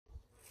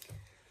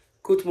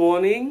Good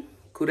morning,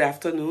 good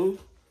afternoon,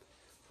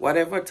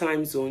 whatever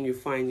time zone you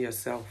find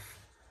yourself.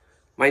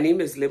 My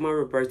name is Leymah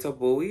Roberta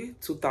Gbowee,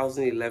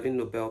 2011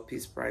 Nobel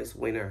Peace Prize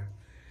winner.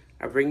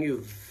 I bring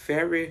you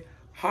very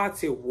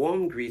hearty,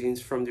 warm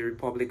greetings from the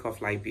Republic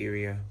of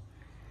Liberia.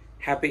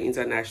 Happy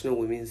International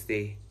Women's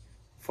Day.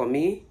 For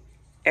me,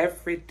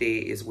 every day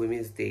is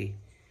Women's Day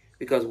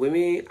because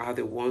women are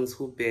the ones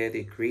who bear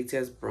the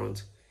greatest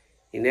brunt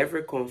in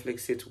every conflict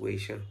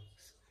situation.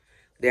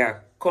 There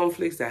are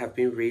conflicts that have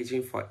been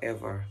raging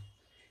forever.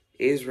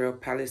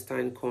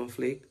 Israel-Palestine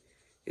conflict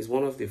is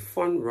one of the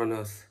front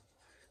runners.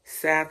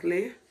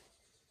 Sadly,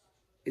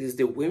 it is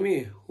the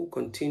women who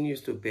continues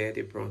to bear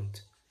the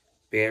brunt,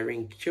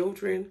 bearing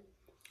children,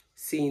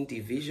 seeing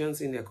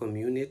divisions in their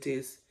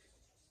communities,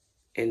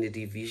 and the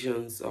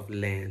divisions of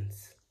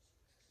lands.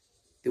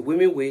 The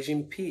women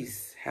waging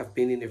peace have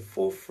been in the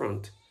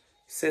forefront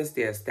since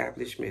their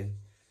establishment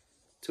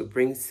to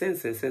bring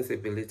sense and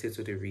sensibility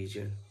to the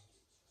region.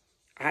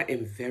 I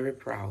am very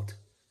proud.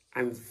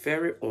 I'm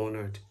very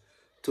honored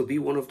to be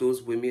one of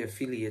those women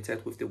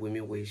affiliated with the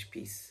Women Wage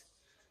Peace.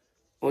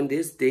 On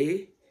this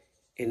day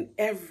and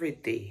every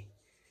day,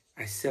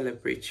 I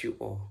celebrate you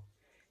all.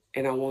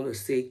 And I want to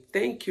say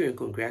thank you and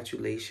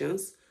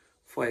congratulations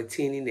for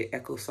attaining the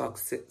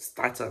ECOSOC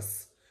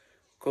status.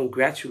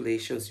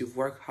 Congratulations, you've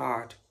worked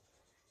hard.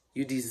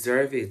 You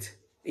deserve it,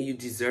 and you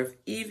deserve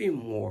even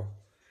more.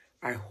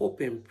 I hope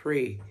and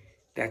pray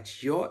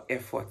that your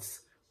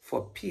efforts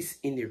for peace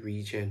in the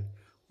region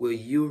will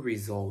yield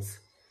results,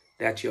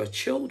 that your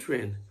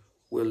children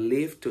will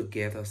live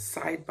together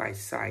side by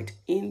side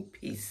in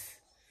peace.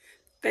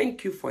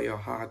 Thank you for your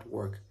hard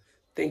work.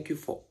 Thank you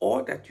for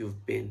all that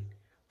you've been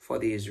for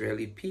the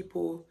Israeli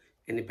people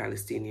and the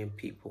Palestinian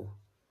people.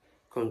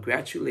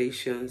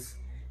 Congratulations,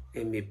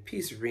 and may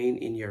peace reign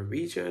in your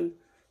region,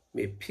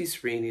 may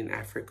peace reign in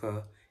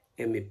Africa,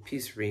 and may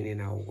peace reign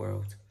in our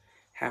world.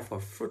 Have a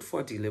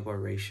fruitful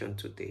deliberation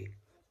today.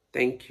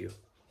 Thank you.